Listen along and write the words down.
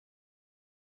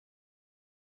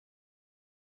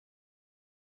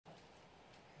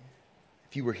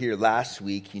If you were here last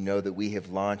week, you know that we have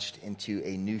launched into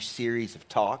a new series of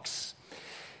talks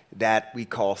that we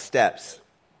call Steps.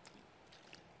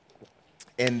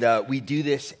 And we do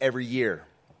this every year.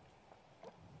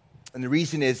 And the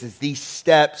reason is these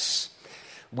steps,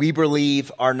 we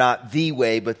believe, are not the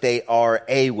way, but they are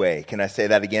a way. Can I say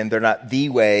that again? They're not the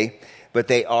way, but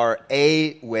they are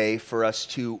a way for us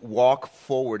to walk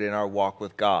forward in our walk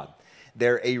with God.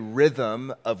 They're a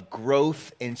rhythm of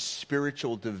growth and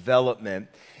spiritual development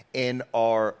in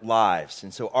our lives.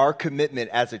 And so our commitment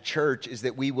as a church is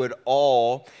that we would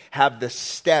all have the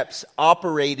steps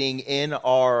operating in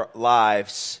our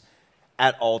lives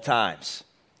at all times.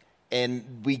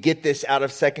 And we get this out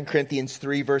of 2 Corinthians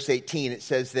 3, verse 18. It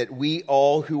says that we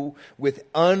all who with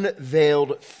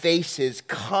unveiled faces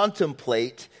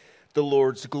contemplate the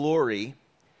Lord's glory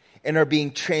and are being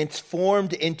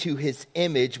transformed into his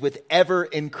image with ever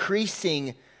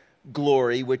increasing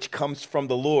glory, which comes from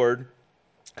the Lord,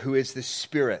 who is the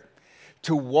Spirit.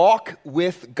 To walk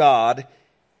with God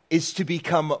is to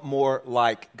become more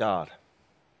like God.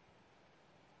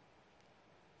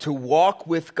 To walk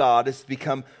with God is to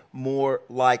become more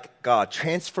like God.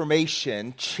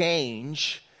 Transformation,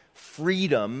 change,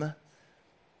 freedom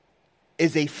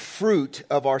is a fruit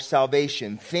of our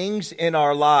salvation. Things in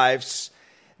our lives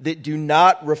that do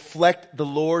not reflect the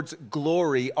Lord's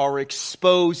glory are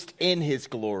exposed in his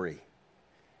glory.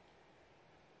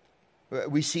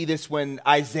 We see this when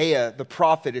Isaiah, the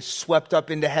prophet, is swept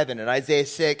up into heaven. In Isaiah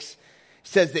 6,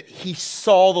 says that he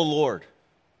saw the Lord.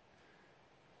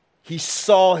 He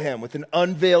saw him with an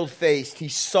unveiled face. He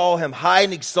saw him high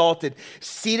and exalted,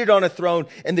 seated on a throne,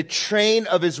 and the train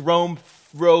of his robe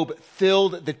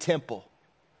filled the temple.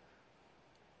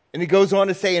 And he goes on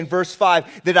to say in verse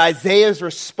 5 that Isaiah's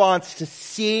response to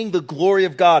seeing the glory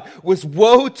of God was,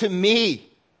 "Woe to me!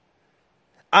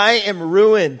 I am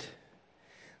ruined,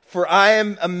 for I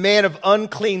am a man of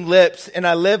unclean lips, and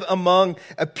I live among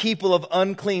a people of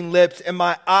unclean lips, and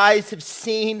my eyes have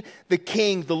seen the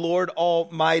King, the Lord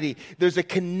Almighty." There's a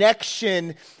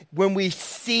connection when we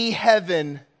see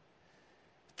heaven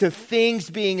to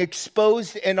things being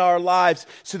exposed in our lives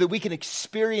so that we can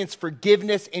experience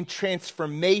forgiveness and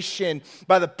transformation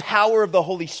by the power of the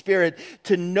Holy Spirit.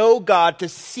 To know God, to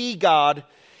see God,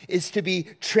 is to be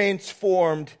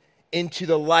transformed into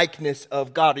the likeness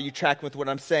of God. Are you tracking with what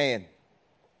I'm saying?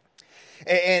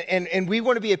 And we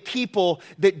want to be a people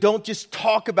that don't just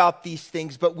talk about these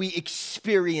things, but we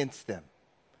experience them.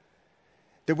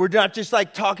 That we're not just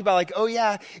like talking about like, oh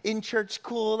yeah, in church,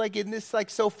 cool, like in this,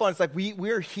 like so fun. It's like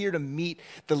we're here to meet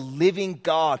the living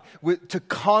God, to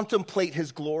contemplate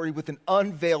his glory with an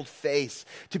unveiled face,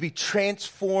 to be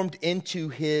transformed into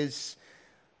his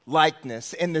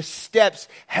likeness. And the steps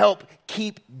help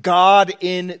keep God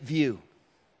in view.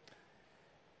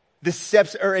 The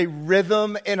steps are a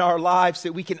rhythm in our lives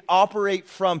that we can operate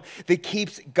from that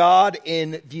keeps God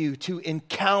in view, to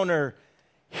encounter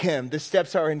him. The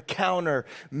steps are encounter,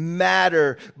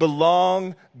 matter,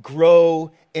 belong,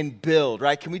 grow, and build,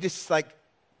 right? Can we just like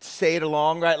say it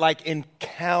along, right? Like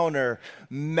encounter,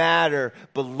 matter,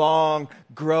 belong,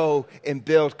 grow, and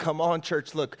build. Come on,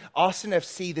 church. Look, Austin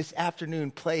FC this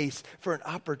afternoon plays for an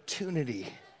opportunity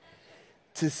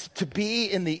to be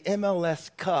in the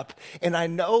MLS Cup. And I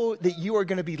know that you are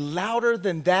going to be louder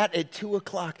than that at 2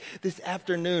 o'clock this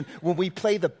afternoon when we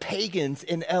play the Pagans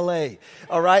in LA.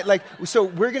 All right? Like, so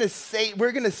we're going to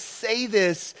say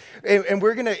this, and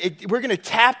we're going to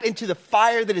tap into the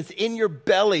fire that is in your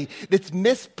belly that's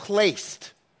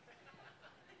misplaced.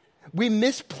 We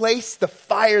misplace the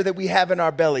fire that we have in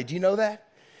our belly. Do you know that?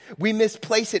 We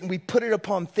misplace it and we put it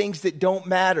upon things that don't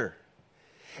matter.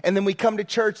 And then we come to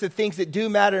church, the things that do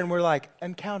matter, and we're like,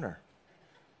 encounter,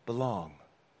 belong,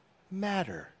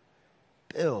 matter,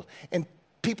 build. And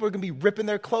people are going to be ripping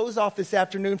their clothes off this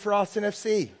afternoon for Austin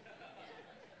FC.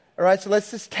 All right, so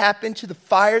let's just tap into the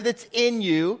fire that's in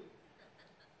you,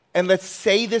 and let's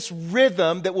say this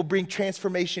rhythm that will bring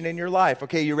transformation in your life.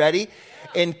 Okay, you ready?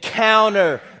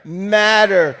 Encounter,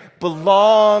 matter,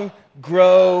 belong,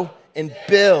 grow, and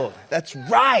build. That's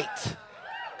right.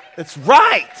 That's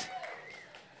right.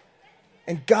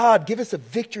 And God, give us a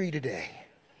victory today.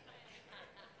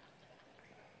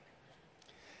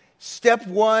 Step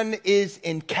 1 is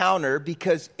encounter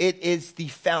because it is the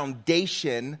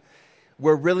foundation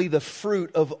where really the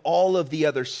fruit of all of the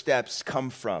other steps come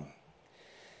from.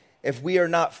 If we are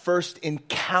not first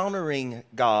encountering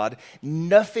God,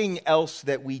 nothing else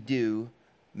that we do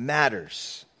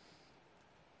matters.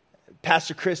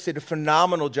 Pastor Chris did a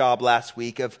phenomenal job last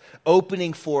week of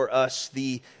opening for us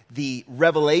the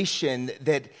revelation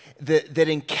that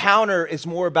encounter is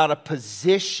more about a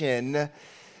position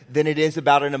than it is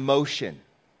about an emotion.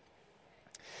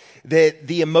 That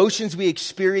the emotions we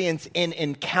experience in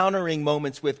encountering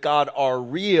moments with God are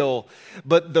real,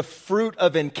 but the fruit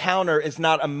of encounter is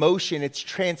not emotion, it's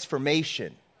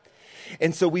transformation.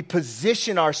 And so we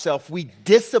position ourselves, we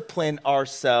discipline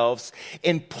ourselves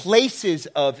in places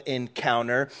of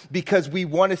encounter because we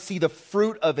want to see the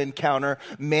fruit of encounter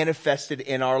manifested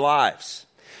in our lives.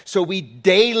 So we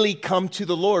daily come to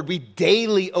the Lord. We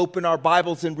daily open our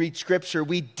Bibles and read Scripture.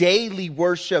 We daily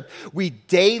worship. We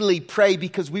daily pray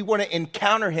because we want to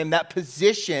encounter Him. That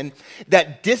position,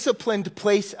 that disciplined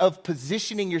place of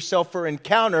positioning yourself for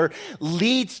encounter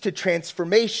leads to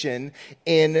transformation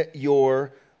in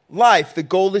your life. The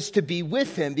goal is to be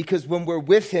with Him because when we're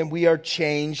with Him, we are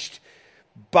changed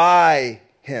by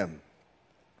Him.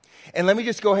 And let me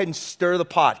just go ahead and stir the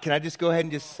pot. Can I just go ahead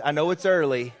and I know it's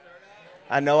early.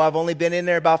 I know I've only been in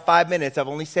there about 5 minutes. I've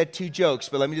only said 2 jokes,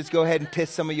 but let me just go ahead and piss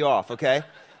some of you off, okay?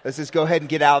 Let's just go ahead and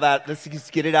get out of that. Let's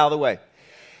just get it out of the way.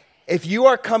 If you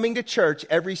are coming to church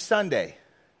every Sunday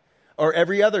or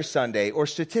every other Sunday or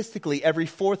statistically every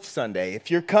 4th Sunday, if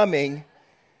you're coming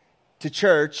to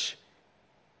church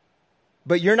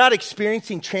but you're not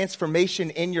experiencing transformation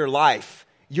in your life,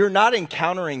 you're not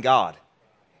encountering God.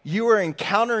 You are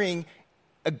encountering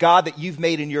a God that you've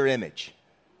made in your image.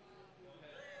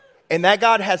 And that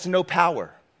God has no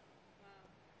power.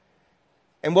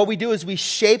 And what we do is we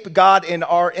shape God in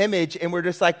our image, and we're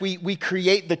just like, we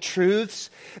create the truths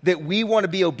that we want to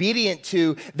be obedient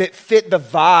to that fit the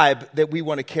vibe that we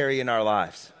want to carry in our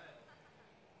lives.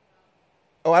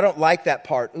 Oh, I don't like that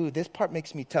part. Ooh, this part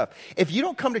makes me tough. If you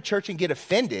don't come to church and get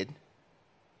offended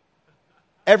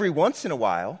every once in a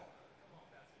while,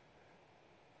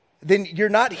 then you're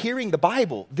not hearing the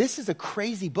Bible. This is a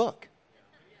crazy book.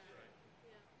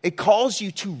 It calls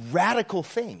you to radical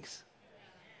things.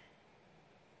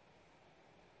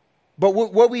 But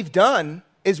what we've done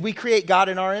is we create God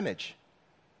in our image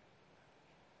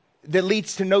that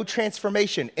leads to no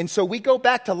transformation. And so we go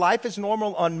back to life as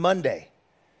normal on Monday,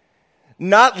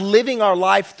 not living our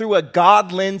life through a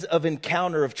God lens of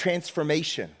encounter, of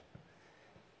transformation.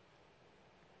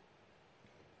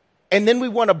 And then we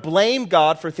want to blame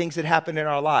God for things that happen in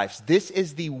our lives. This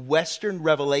is the Western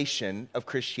revelation of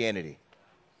Christianity.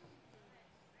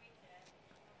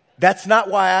 That's not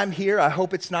why I'm here. I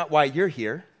hope it's not why you're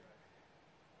here.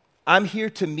 I'm here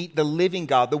to meet the living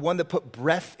God, the one that put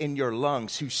breath in your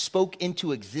lungs, who spoke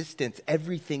into existence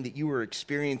everything that you were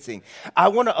experiencing. I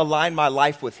want to align my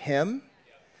life with Him.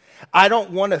 I don't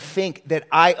want to think that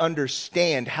I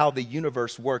understand how the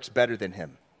universe works better than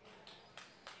Him.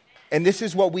 And this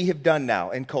is what we have done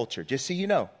now in culture, just so you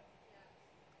know.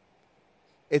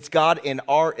 It's God in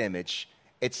our image.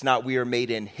 It's not we are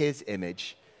made in His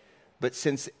image. But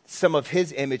since some of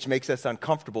His image makes us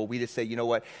uncomfortable, we just say, you know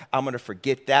what, I'm going to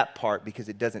forget that part because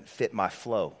it doesn't fit my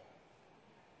flow.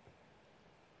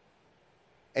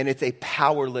 And it's a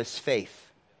powerless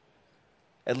faith.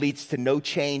 It leads to no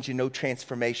change and no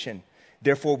transformation.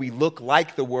 Therefore, we look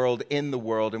like the world in the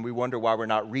world, and we wonder why we're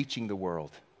not reaching the world.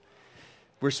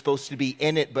 We're supposed to be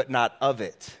in it, but not of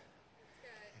it.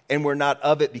 And we're not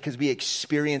of it because we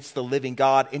experience the living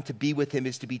God, and to be with Him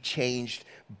is to be changed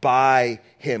by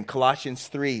Him. Colossians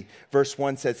 3 verse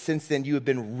 1 says, since then you have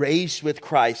been raised with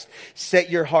Christ. Set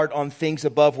your heart on things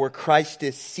above where Christ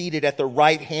is seated at the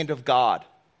right hand of God.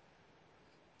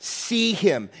 See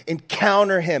Him,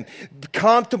 encounter Him,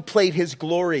 contemplate His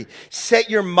glory. Set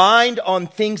your mind on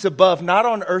things above, not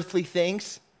on earthly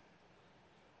things.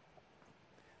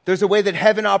 There's a way that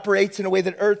heaven operates and a way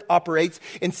that earth operates.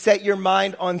 And set your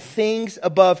mind on things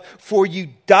above, for you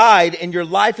died and your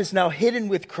life is now hidden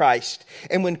with Christ.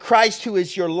 And when Christ, who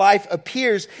is your life,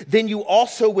 appears, then you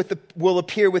also will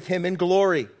appear with Him in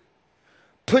glory.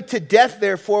 Put to death,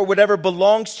 therefore, whatever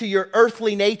belongs to your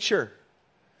earthly nature.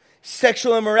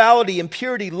 Sexual immorality,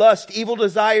 impurity, lust, evil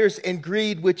desires, and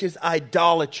greed, which is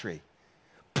idolatry.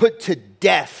 Put to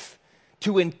death.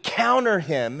 To encounter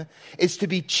Him is to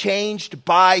be changed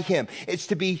by Him. It's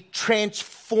to be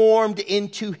transformed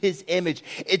into His image.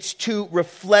 It's to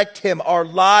reflect Him. Our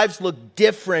lives look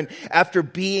different after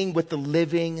being with the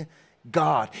living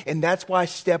God. And that's why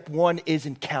step 1 is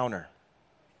encounter.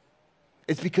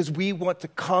 It's because we want to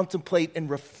contemplate and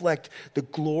reflect the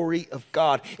glory of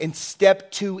God. And step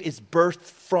 2 is birthed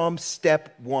from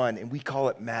step 1, and we call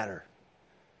it matter.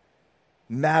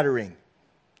 Mattering.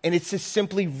 And it's just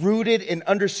simply rooted in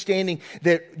understanding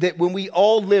that when we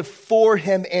all live for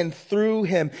Him and through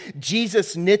Him,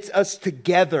 Jesus knits us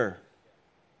together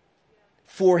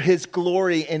for His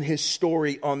glory and His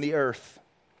story on the earth.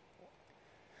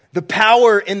 The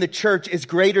power in the church is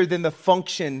greater than the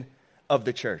function of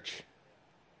the church.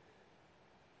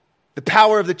 The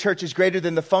power of the church is greater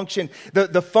than the function.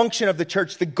 The function of the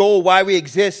church, the goal, why we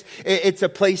exist, it's a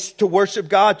place to worship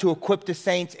God, to equip the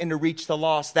saints, and to reach the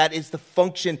lost. That is the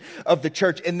function of the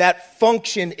church, and that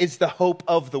function is the hope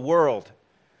of the world.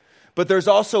 But there's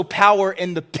also power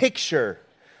in the picture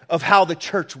of how the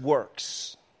church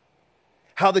works,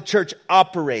 how the church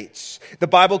operates. The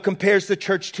Bible compares the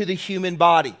church to the human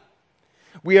body.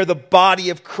 We are the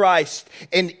body of Christ,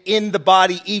 and in the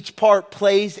body, each part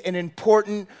plays an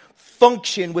important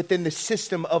function within the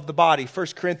system of the body. 1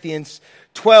 Corinthians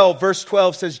 12, verse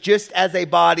 12 says, just as a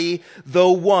body,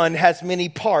 though one, has many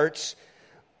parts,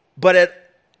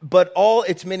 but all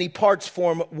its many parts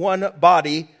form one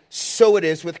body, so it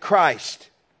is with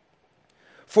Christ.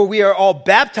 For we are all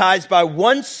baptized by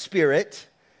one Spirit,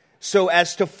 so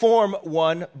as to form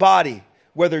one body.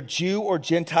 Whether Jew or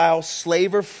Gentile,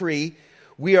 slave or free,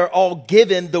 we are all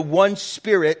given the one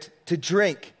Spirit to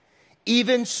drink.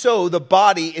 Even so, the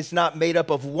body is not made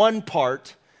up of one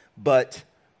part, but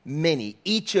many.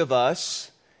 Each of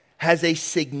us has a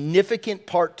significant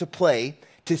part to play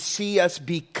to see us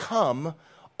become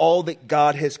all that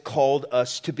God has called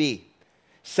us to be.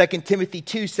 2 Timothy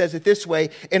 2 says it this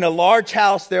way, in a large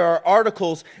house there are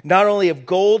articles not only of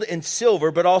gold and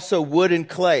silver, but also wood and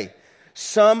clay.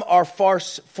 Some are for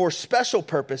special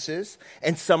purposes,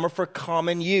 and some are for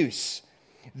common use.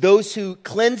 Those who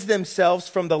cleanse themselves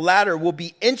from the latter will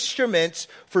be instruments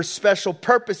for special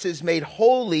purposes, made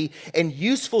holy and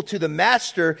useful to the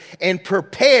master, and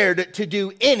prepared to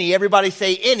do everybody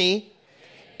say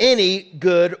any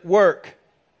good work.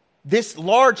 This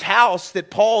large house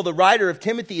that Paul, the writer of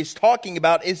Timothy, is talking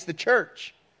about is the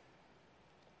church.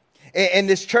 And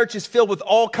this church is filled with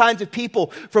all kinds of people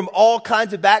from all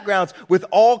kinds of backgrounds, with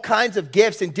all kinds of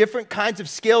gifts and different kinds of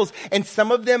skills. And some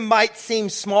of them might seem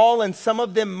small and some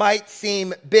of them might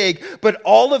seem big, but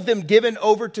all of them given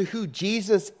over to who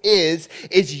Jesus is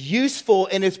useful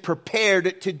and is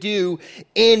prepared to do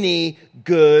any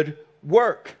good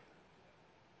work.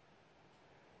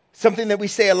 Something that we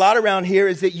say a lot around here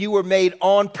is that you were made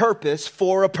on purpose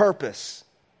for a purpose.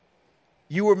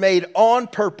 You were made on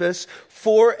purpose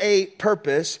for a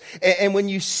purpose. And when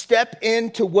you step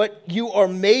into what you are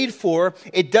made for,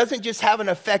 it doesn't just have an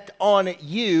effect on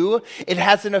you, it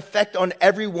has an effect on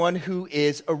everyone who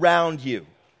is around you.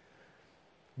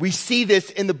 We see this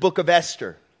in the book of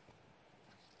Esther.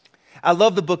 I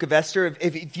love the book of Esther.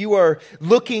 If you are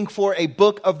looking for a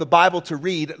book of the Bible to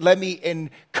read, let me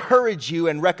encourage you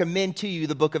and recommend to you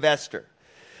the book of Esther.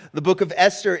 The book of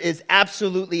Esther is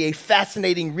absolutely a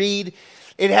fascinating read.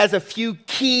 It has a few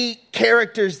key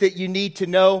characters that you need to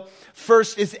know.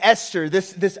 First is Esther,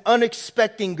 this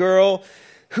unexpected girl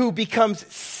who becomes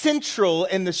central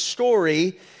in the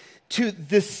story to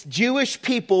this Jewish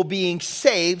people being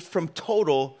saved from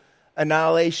total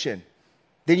annihilation.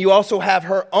 Then you also have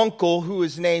her uncle, who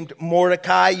is named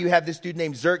Mordecai. You have this dude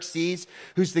named Xerxes,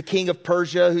 who's the king of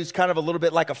Persia, who's kind of a little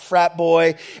bit like a frat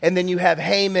boy. And then you have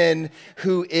Haman,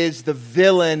 who is the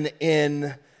villain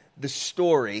in the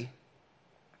story.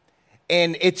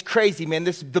 And it's crazy, man.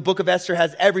 The book of Esther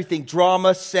has everything.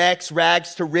 Drama, sex,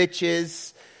 rags to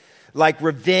riches, like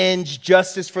revenge,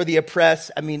 justice for the oppressed.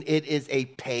 I mean, it is a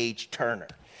page turner.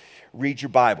 Read your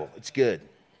Bible. It's good.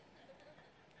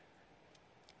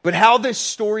 But how this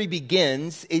story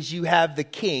begins is you have the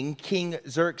King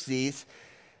Xerxes,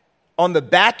 on the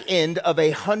back end of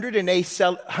a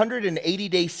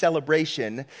 180-day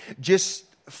celebration just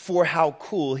for how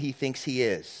cool he thinks he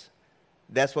is.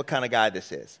 That's what kind of guy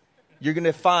this is. You're going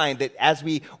to find that as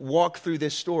we walk through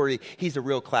this story, he's a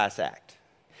real class act.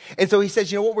 And so he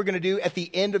says, you know what we're going to do at the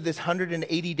end of this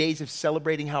 180 days of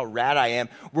celebrating how rad I am?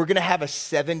 We're going to have a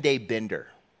 7-day bender.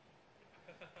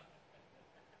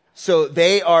 So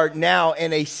they are now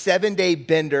in a 7-day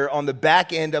bender on the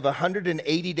back end of a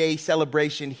 180-day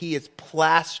celebration. He is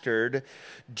plastered,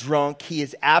 drunk. He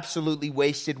is absolutely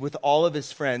wasted with all of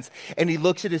his friends. And he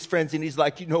looks at his friends and he's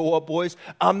like, you know what, boys?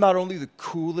 I'm not only the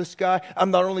coolest guy.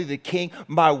 I'm not only the king.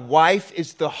 My wife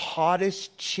is the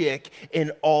hottest chick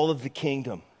in all of the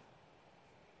kingdom.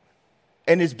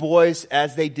 And his boys,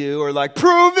 as they do, are like,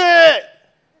 prove it!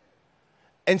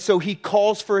 And so he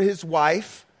calls for his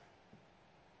wife.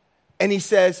 And he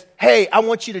says, hey, I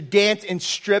want you to dance and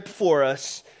strip for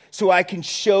us so I can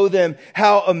show them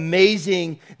how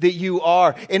amazing that you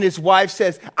are. And his wife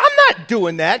says, I'm not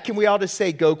doing that. Can we all just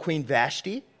say, go Queen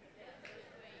Vashti?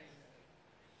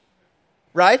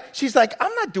 Right? She's like,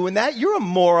 I'm not doing that. You're a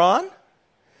moron.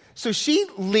 So she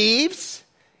leaves.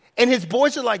 And his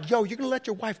boys are like, yo, you're going to let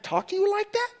your wife talk to you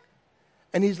like that?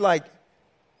 And he's like,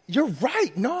 you're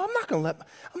right. No, I'm not going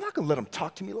to let them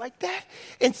talk to me like that.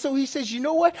 And so he says, you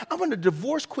know what? I'm going to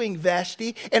divorce Queen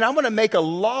Vashti, and I'm going to make a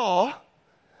law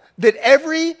that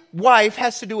every wife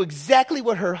has to do exactly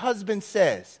what her husband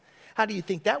says. How do you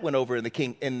think that went over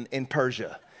in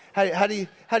Persia? How do you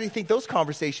think those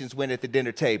conversations went at the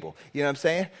dinner table? You know what I'm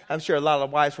saying? I'm sure a lot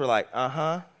of wives were like,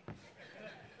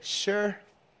 sure.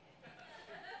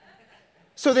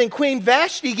 So then Queen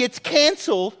Vashti gets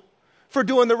canceled for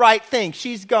doing the right thing.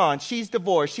 She's gone. She's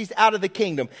divorced. She's out of the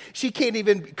kingdom. She can't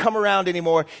even come around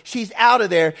anymore. She's out of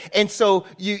there. And so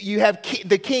you have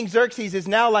the king Xerxes is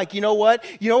now like, you know what?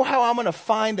 You know how I'm going to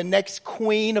find the next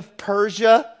queen of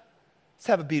Persia? Let's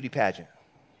have a beauty pageant.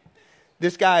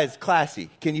 This guy is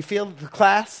classy. Can you feel the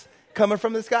class coming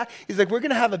from this guy? He's like, we're going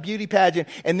to have a beauty pageant,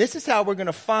 and this is how we're going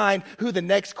to find who the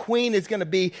next queen is going to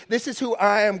be. This is who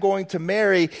I am going to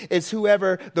marry, is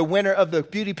whoever the winner of the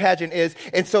beauty pageant is.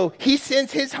 And so he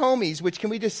sends his homies, which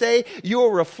can we just say, you're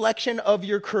a reflection of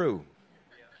your crew.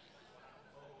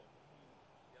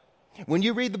 When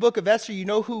you read the book of Esther, you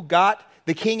know who got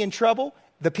the king in trouble?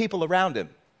 The people around him.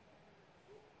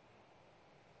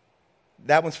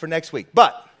 That one's for next week.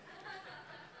 But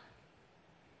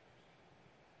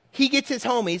he gets his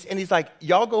homies and he's like,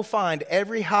 y'all go find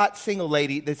every hot single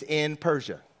lady that's in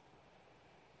Persia.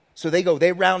 So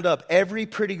they round up every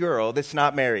pretty girl that's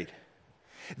not married.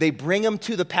 They bring them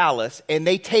to the palace and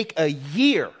they take a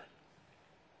year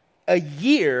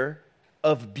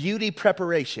of beauty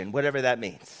preparation, whatever that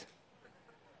means.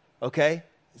 Okay?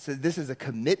 So this is a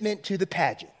commitment to the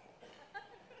pageant.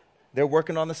 They're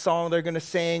working on the song they're going to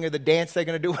sing or the dance they're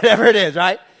going to do, whatever it is,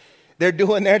 right? They're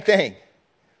doing their thing.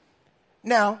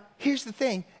 Now, here's the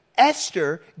thing.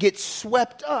 Esther gets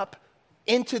swept up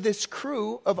into this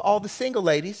crew of all the single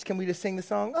ladies. Can we just sing the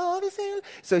song? Oh, the single.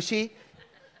 So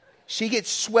she gets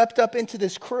swept up into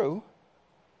this crew,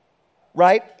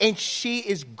 right? And she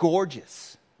is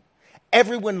gorgeous.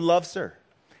 Everyone loves her.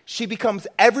 She becomes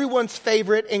everyone's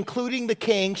favorite, including the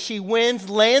king. She wins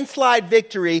landslide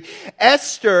victory.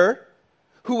 Esther,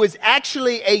 who is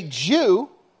actually a Jew,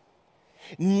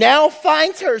 now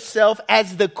finds herself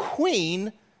as the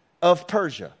queen of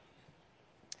Persia.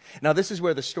 Now, this is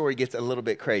where the story gets a little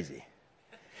bit crazy.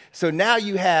 So now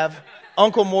you have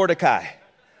Uncle Mordecai.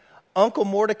 Uncle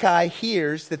Mordecai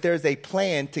hears that there's a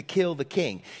plan to kill the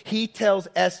king. He tells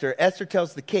Esther, Esther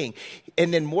tells the king,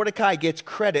 and then Mordecai gets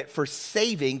credit for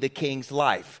saving the king's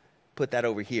life. Put that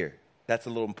over here. That's a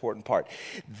little important part.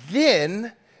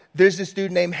 Then there's this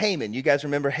dude named Haman. You guys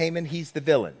remember Haman? He's the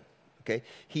villain. Okay?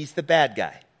 He's the bad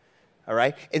guy. All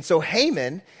right? And so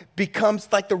Haman becomes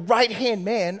like the right-hand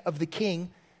man of the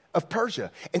king of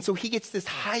Persia. And so he gets this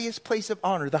highest place of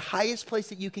honor, the highest place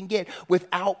that you can get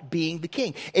without being the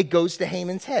king. It goes to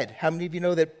Haman's head. How many of you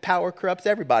know that power corrupts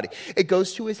everybody? It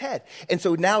goes to his head. And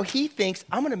so now he thinks,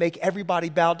 I'm going to make everybody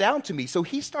bow down to me. So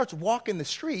he starts walking the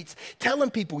streets telling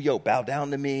people, yo, bow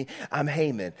down to me. I'm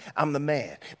Haman. I'm the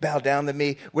man. Bow down to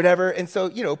me, whatever. And so,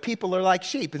 people are like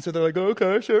sheep. And so they're like,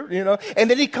 okay, sure, And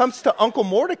then he comes to Uncle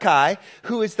Mordecai,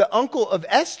 who is the uncle of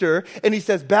Esther, and he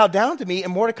says, bow down to me.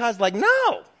 And Mordecai's like,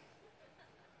 no.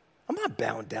 I'm not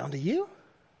bowing down to you.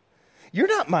 You're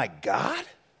not my God.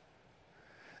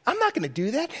 I'm not going to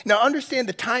do that. Now, understand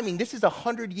the timing. This is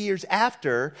 100 years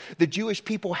after the Jewish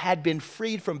people had been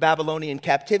freed from Babylonian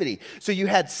captivity. So you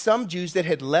had some Jews that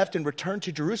had left and returned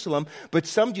to Jerusalem, but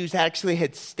some Jews actually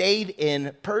had stayed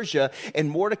in Persia,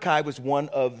 and Mordecai was one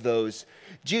of those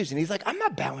Jews. And he's like, I'm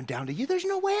not bowing down to you. There's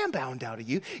no way I'm bowing down to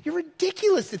you. You're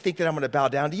ridiculous to think that I'm going to bow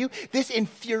down to you. This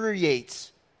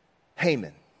infuriates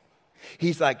Haman.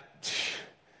 He's like,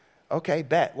 okay,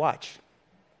 bet, watch.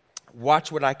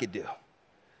 Watch what I could do.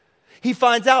 He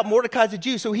finds out Mordecai's a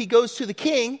Jew, so he goes to the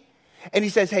king and he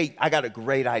says, hey, I got a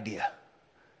great idea.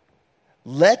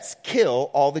 Let's kill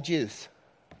all the Jews.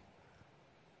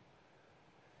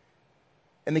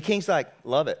 And the king's like,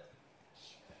 love it.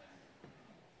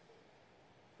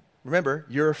 Remember,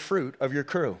 you're a fruit of your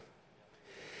crew.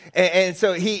 And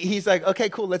so he's like, okay,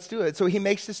 cool, let's do it. So he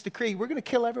makes this decree. We're going to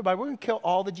kill everybody. We're going to kill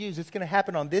all the Jews. It's going to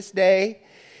happen on this day.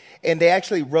 And they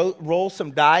actually roll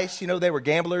some dice. They were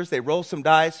gamblers. They roll some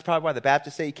dice. Probably why the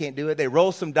Baptists say you can't do it. They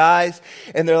roll some dice.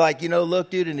 And they're like,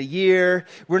 look, dude, in a year,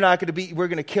 we're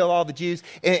going to kill all the Jews.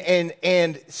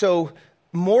 And so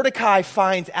Mordecai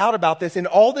finds out about this. And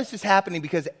all this is happening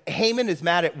because Haman is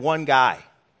mad at one guy.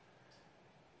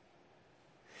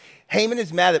 Haman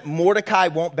is mad that Mordecai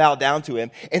won't bow down to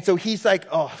him. And so he's like,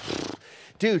 oh,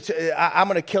 dude, I'm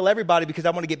going to kill everybody because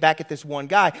I want to get back at this one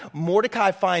guy.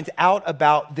 Mordecai finds out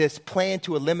about this plan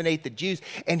to eliminate the Jews,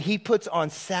 and he puts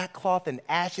on sackcloth and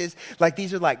ashes. Like,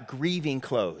 these are like grieving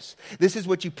clothes. This is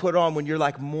what you put on when you're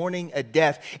like mourning a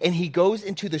death. And he goes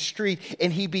into the street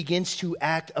and he begins to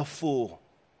act a fool.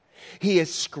 He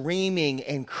is screaming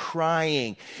and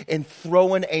crying and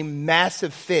throwing a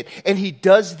massive fit. And he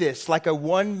does this like a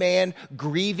one-man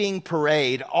grieving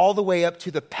parade all the way up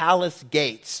to the palace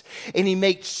gates. And he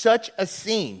makes such a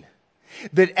scene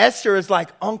that Esther is like,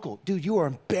 uncle, dude, you are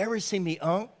embarrassing me,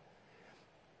 Unc.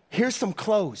 Here's some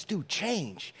clothes. Dude,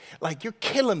 change. Like, you're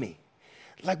killing me.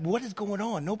 Like, what is going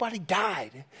on? Nobody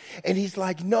died. And he's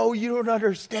like, no, you don't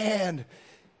understand.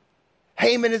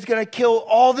 Haman is going to kill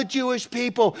all the Jewish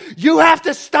people. You have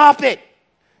to stop it.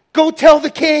 Go tell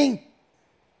the king.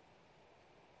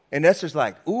 And Esther's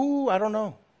like, ooh, I don't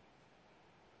know.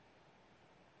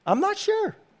 I'm not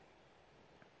sure.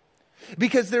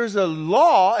 Because there's a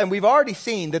law, and we've already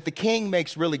seen that the king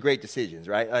makes really great decisions,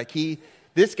 right? Like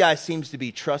this guy seems to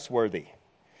be trustworthy.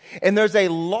 And there's a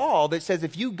law that says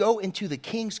if you go into the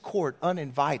king's court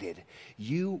uninvited,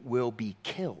 you will be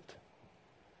killed.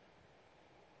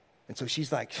 And so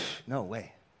she's like, no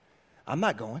way. I'm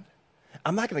not going.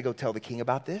 I'm not going to go tell the king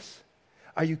about this.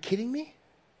 Are you kidding me?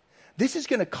 This is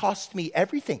going to cost me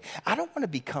everything. I don't want to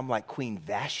become like Queen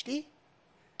Vashti,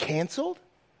 canceled,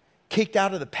 kicked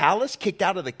out of the palace, kicked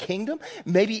out of the kingdom,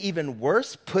 maybe even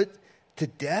worse, put to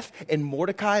death. And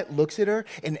Mordecai looks at her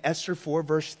in Esther 4,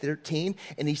 verse 13,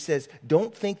 and he says,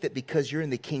 don't think that because you're in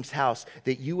the king's house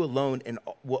that you alone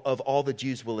of all the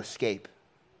Jews will escape.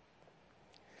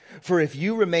 For if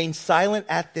you remain silent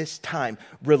at this time,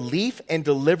 relief and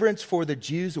deliverance for the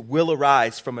Jews will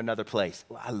arise from another place.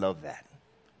 Well, I love that.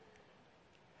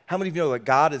 How many of you know that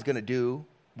God is going to do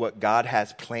what God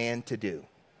has planned to do?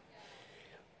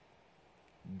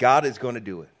 God is going to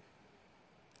do it.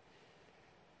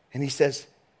 And he says,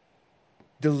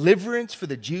 deliverance for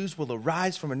the Jews will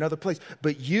arise from another place,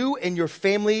 but you and your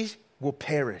families will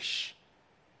perish.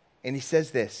 And he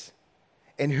says this,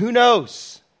 and who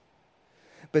knows?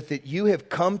 But that you have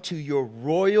come to your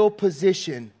royal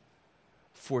position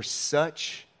for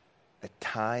such a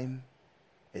time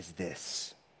as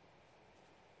this.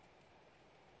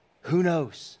 Who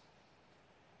knows?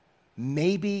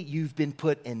 Maybe you've been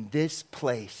put in this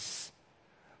place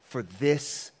for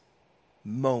this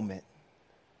moment.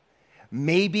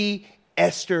 Maybe,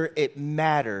 Esther, it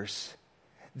matters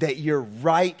that you're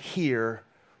right here,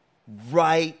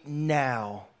 right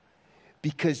now,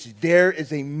 because there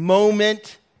is a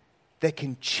moment that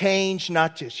can change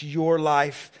not just your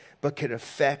life, but can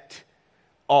affect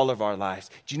all of our lives.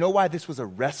 Do you know why this was a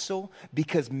wrestle?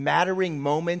 Because mattering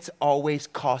moments always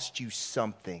cost you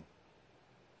something.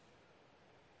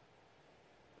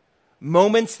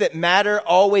 Moments that matter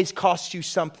always cost you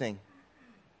something.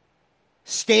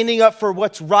 Standing up for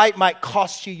what's right might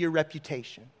cost you your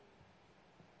reputation.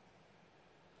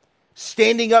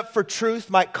 Standing up for truth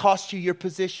might cost you your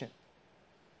position.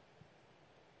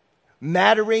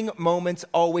 Mattering moments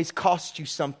always cost you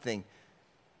something.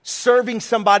 Serving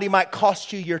somebody might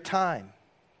cost you your time.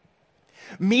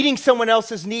 Meeting someone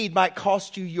else's need might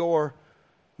cost you your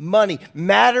money.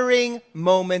 Mattering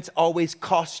moments always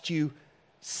cost you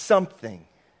something.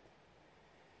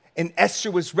 And Esther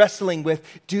was wrestling with,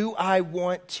 do I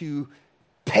want to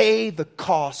pay the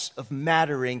cost of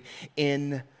mattering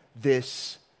in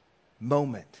this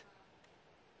moment?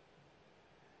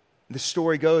 The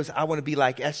story goes, I want to be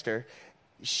like Esther.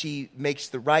 She makes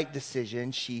the right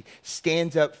decision. She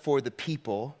stands up for the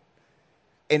people.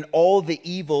 And all the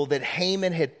evil that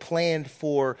Haman had planned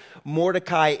for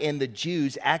Mordecai and the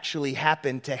Jews actually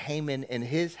happened to Haman and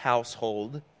his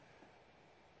household.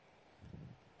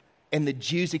 And the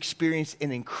Jews experienced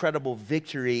an incredible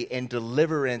victory and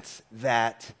deliverance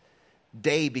that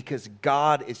day because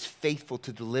God is faithful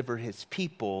to deliver his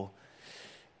people.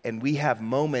 And we have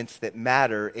moments that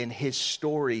matter in his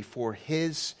story for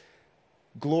his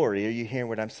glory. Are you hearing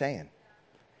what I'm saying?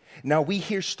 Now, we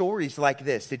hear stories like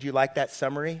this. Did you like that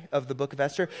summary of the book of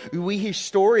Esther? We hear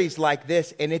stories like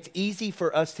this, and it's easy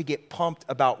for us to get pumped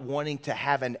about wanting to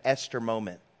have an Esther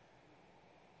moment.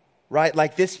 Right?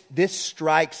 Like this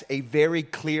strikes a very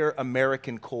clear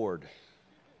American chord.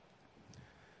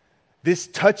 This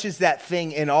touches that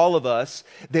thing in all of us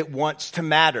that wants to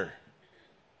matter.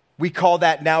 We call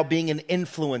that now being an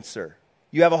influencer.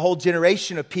 You have a whole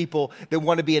generation of people that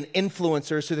want to be an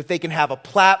influencer so that they can have a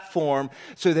platform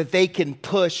so that they can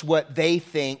push what they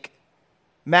think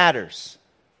matters.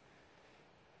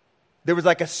 There was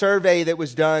like a survey that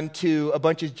was done to a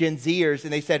bunch of Gen Zers,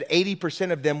 and they said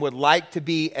 80% of them would like to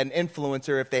be an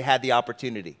influencer if they had the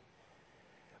opportunity.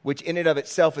 which in and of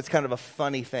itself is kind of a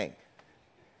funny thing.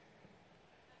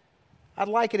 I'd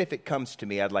like it if it comes to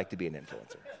me. I'd like to be an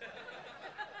influencer.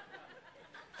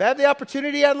 If I have the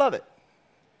opportunity, I'd love it.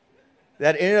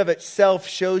 That in and of itself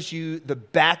shows you the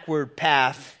backward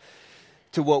path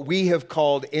to what we have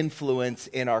called influence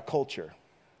in our culture.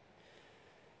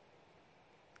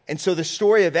 And so the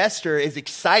story of Esther is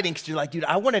exciting because you're like, dude,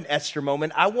 I want an Esther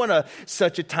moment. I want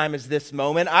such a time as this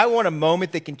moment. I want a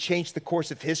moment that can change the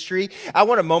course of history. I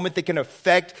want a moment that can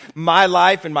affect my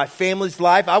life and my family's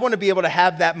life. I want to be able to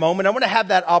have that moment. I want to have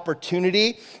that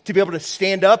opportunity to be able to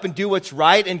stand up and do what's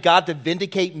right and God to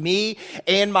vindicate me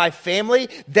and my family.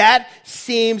 That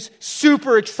seems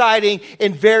super exciting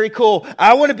and very cool.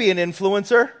 I want to be an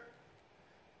influencer.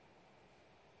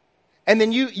 And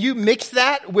then you mix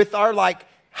that with our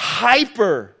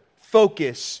hyper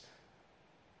focus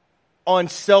on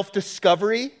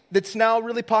self-discovery that's now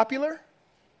really popular,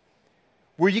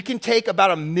 where you can take about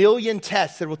 1 million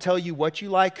tests that will tell you what you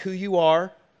like, who you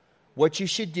are, what you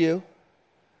should do,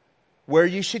 where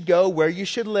you should go, where you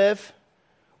should live,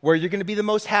 where you're going to be the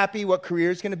most happy, what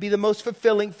career is going to be the most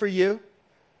fulfilling for you.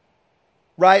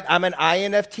 Right? I'm an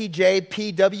INFTJ,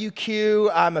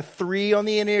 PWQ, I'm a 3 on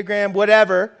the Enneagram,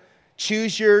 whatever.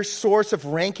 Choose your source of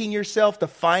ranking yourself,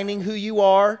 defining who you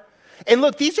are. And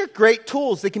look, these are great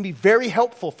tools that can be very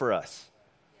helpful for us.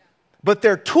 But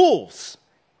they're tools.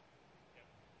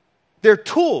 They're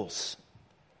tools.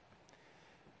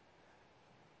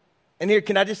 And here,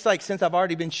 can I just since I've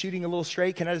already been shooting a little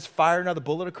straight, can I just fire another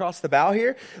bullet across the bow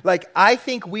here? I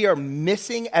think we are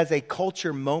missing as a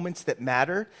culture moments that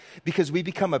matter because we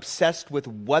become obsessed with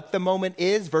what the moment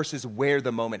is versus where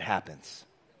the moment happens.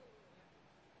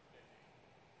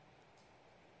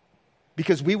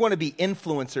 Because we want to be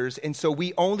influencers, and so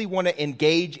we only want to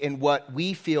engage in what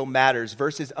we feel matters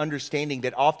versus understanding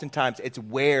that oftentimes it's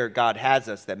where God has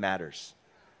us that matters.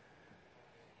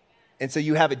 And so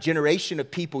you have a generation of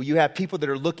people, you have people that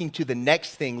are looking to the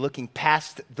next thing, looking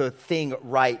past the thing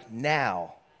right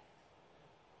now.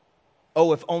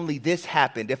 Oh, if only this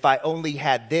happened, if I only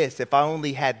had this, if I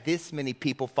only had this many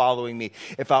people following me,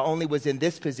 if I only was in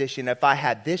this position, if I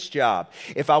had this job,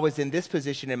 if I was in this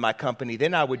position in my company,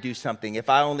 then I would do something. If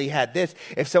I only had this,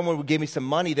 if someone would give me some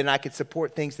money, then I could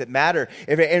support things that matter.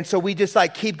 And so we just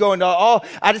keep going, I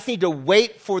just need to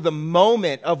wait for the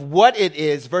moment of what it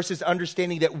is versus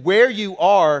understanding that where you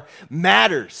are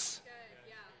matters.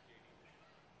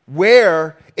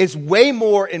 Where is way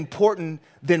more important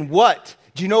than what.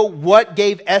 Do you know what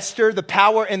gave Esther the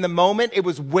power in the moment? It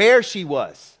was where she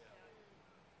was.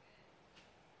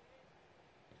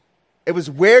 It was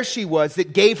where she was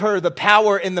that gave her the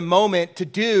power in the moment to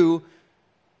do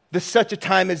such a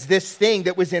time as this thing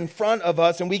that was in front of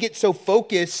us. And we get so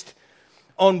focused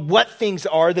on what things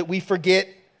are that we forget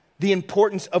the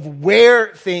importance of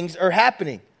where things are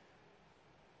happening.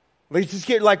 Let's just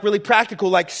get really practical,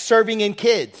 like serving in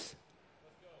kids.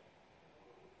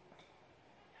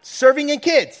 Serving in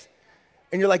kids.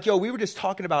 And you're like, we were just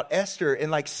talking about Esther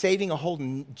and saving a whole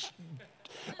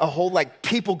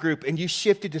people group, and you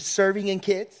shifted to serving in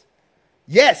kids?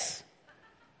 Yes.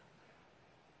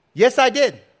 Yes, I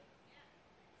did.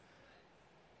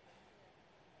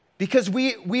 Because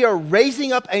we are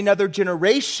raising up another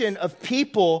generation of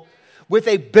people with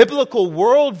a biblical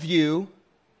worldview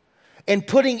and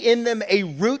putting in them a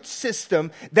root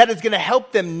system that is going to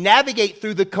help them navigate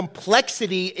through the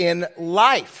complexity in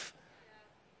life.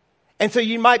 And so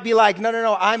you might be like,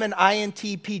 no, I'm an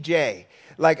INTPJ.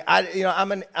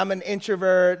 I'm an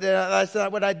introvert. That's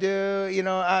not what I do.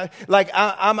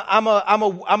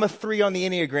 I'm a 3 on the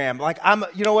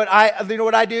Enneagram. You know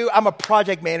what I do? I'm a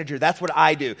project manager. That's what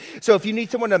I do. So if you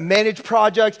need someone to manage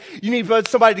projects, you need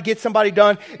somebody to get somebody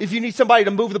done. If you need somebody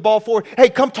to move the ball forward, hey,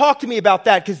 come talk to me about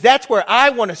that because that's where I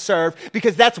want to serve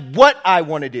because that's what I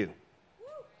want to do.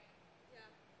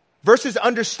 Versus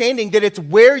understanding that it's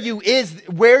where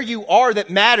you are that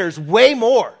matters way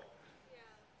more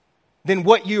than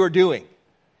what you are doing.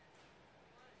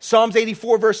 Psalms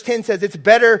 84 verse 10 says it's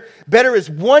better is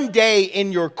one day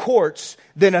in your courts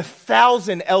than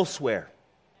 1,000 elsewhere.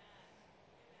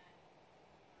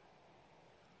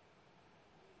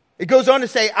 It goes on to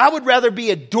say, I would rather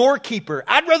be a doorkeeper.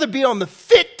 I'd rather be on the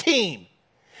fit team.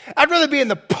 I'd rather be in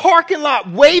the parking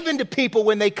lot waving to people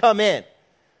when they come in.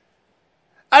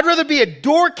 I'd rather be a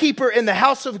doorkeeper in the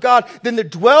house of God than to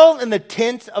dwell in the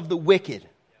tents of the wicked.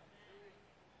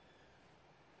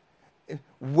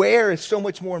 Where is so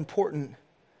much more important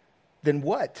than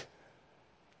what?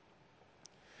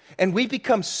 And we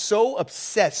become so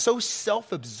obsessed, so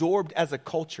self-absorbed as a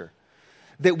culture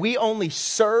that we only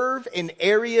serve in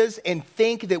areas and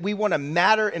think that we want to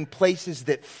matter in places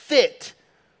that fit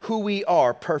who we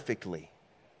are perfectly.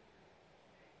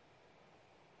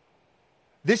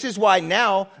 This is why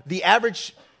now the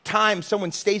average time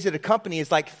someone stays at a company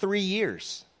is like 3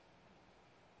 years.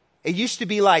 It used to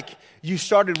be like you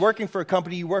started working for a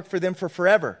company, you work for them for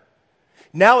forever.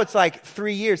 Now it's like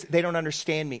 3 years. They don't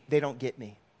understand me. They don't get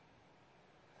me.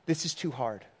 This is too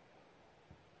hard.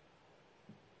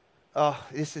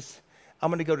 I'm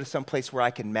going to go to some place where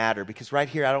I can matter, because right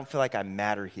here, I don't feel like I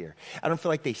matter here. I don't feel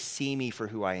like they see me for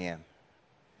who I am.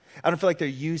 I don't feel like they're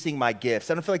using my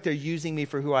gifts. I don't feel like they're using me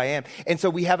for who I am. And so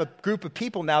we have a group of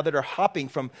people now that are hopping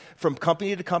from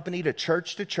company to company, to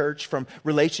church, from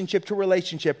relationship to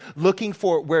relationship, looking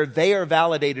for where they are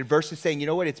validated versus saying, you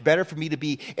know what, it's better for me to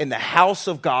be in the house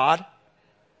of God,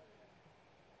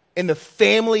 in the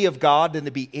family of God, than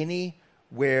to be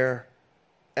anywhere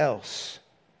else.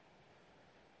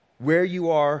 Where you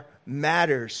are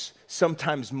matters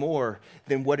sometimes more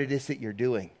than what it is that you're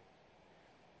doing.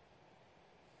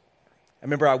 I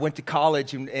remember I went to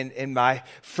college and my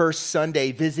first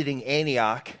Sunday visiting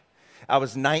Antioch. I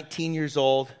was 19 years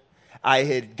old. I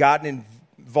had gotten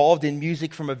involved in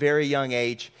music from a very young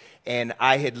age. And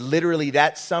I had literally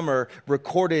that summer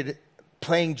recorded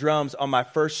playing drums on my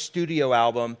first studio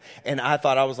album. And I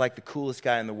thought I was like the coolest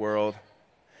guy in the world.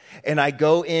 And I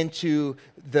go into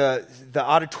the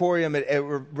auditorium.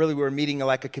 We were meeting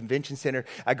like a convention center.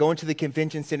 I go into the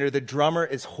convention center. The drummer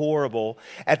is horrible.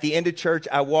 At the end of church,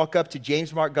 I walk up to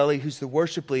James Mark Gully, who's the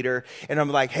worship leader, and I'm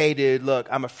like, hey, dude, look,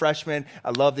 I'm a freshman.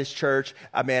 I love this church.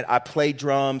 I play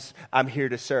drums. I'm here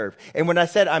to serve. And when I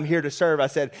said I'm here to serve, I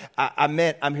said, I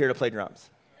meant I'm here to play drums.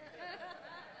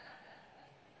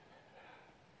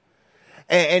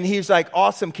 And he was like,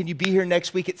 awesome, can you be here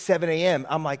next week at 7 a.m.?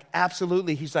 I'm like,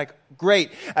 absolutely. He's like, great.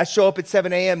 I show up at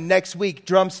 7 a.m. next week,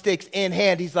 drumsticks in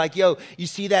hand. He's like, yo, you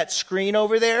see that screen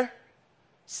over there?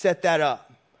 Set that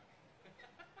up.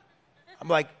 I'm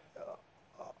like,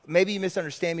 maybe you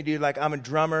misunderstand me, dude. Like, I'm a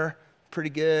drummer, pretty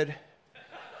good.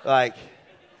 Like,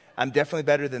 I'm definitely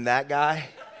better than that guy.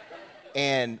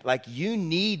 And, like, you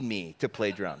need me to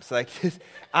play drums. Like,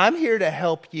 I'm here to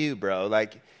help you, bro.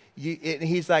 Like, and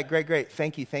he's like, great,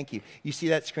 thank you. You see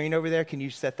that screen over there? Can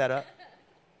you set that up?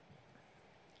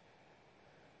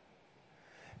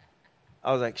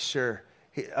 I was like, sure.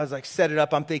 I was like, set it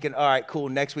up. I'm thinking, all right, cool.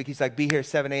 Next week, he's like, be here at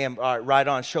 7 a.m. All right, right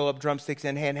on. Show up, drumsticks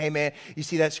in hand. Hey, man, you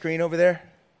see that screen over there?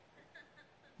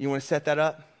 You want to set that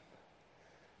up?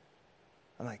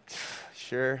 I'm like,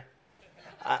 sure.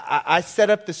 I set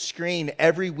up the screen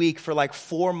every week for like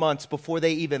 4 months before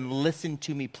they even listened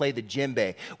to me play the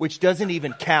djembe, which doesn't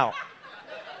even count.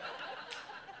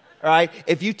 All right?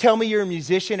 If you tell me you're a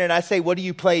musician and I say, what do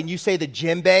you play? And you say the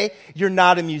djembe, you're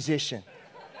not a musician.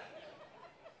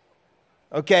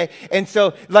 Okay? And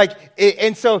so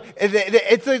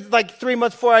it's like 3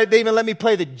 months before they even let me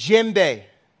play the djembe.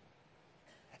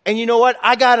 And you know what?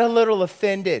 I got a little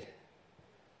offended.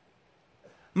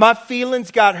 My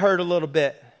feelings got hurt a little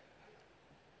bit.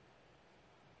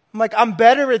 I'm like, I'm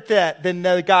better at that than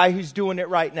the guy who's doing it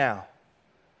right now.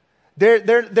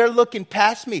 They're looking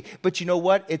past me. But you know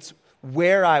what? It's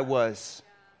where I was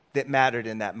that mattered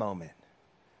in that moment.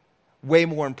 Way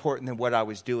more important than what I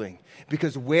was doing.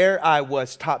 Because where I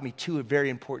was taught me two very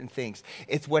important things.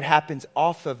 It's what happens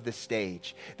off of the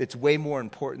stage that's way more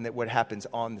important than what happens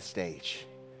on the stage.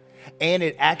 And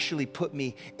it actually put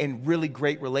me in really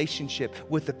great relationship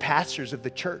with the pastors of the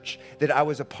church that I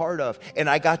was a part of. And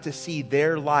I got to see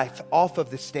their life off of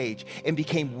the stage and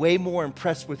became way more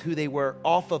impressed with who they were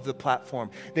off of the platform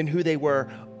than who they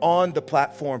were on the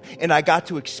platform. And I got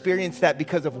to experience that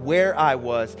because of where I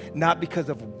was, not because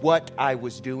of what I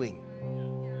was doing.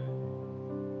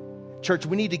 Church,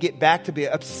 we need to get back to be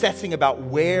obsessing about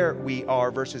where we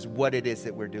are versus what it is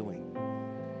that we're doing.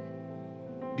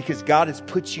 Because God has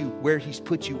put you where He's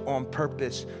put you on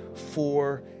purpose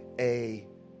for a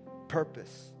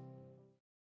purpose.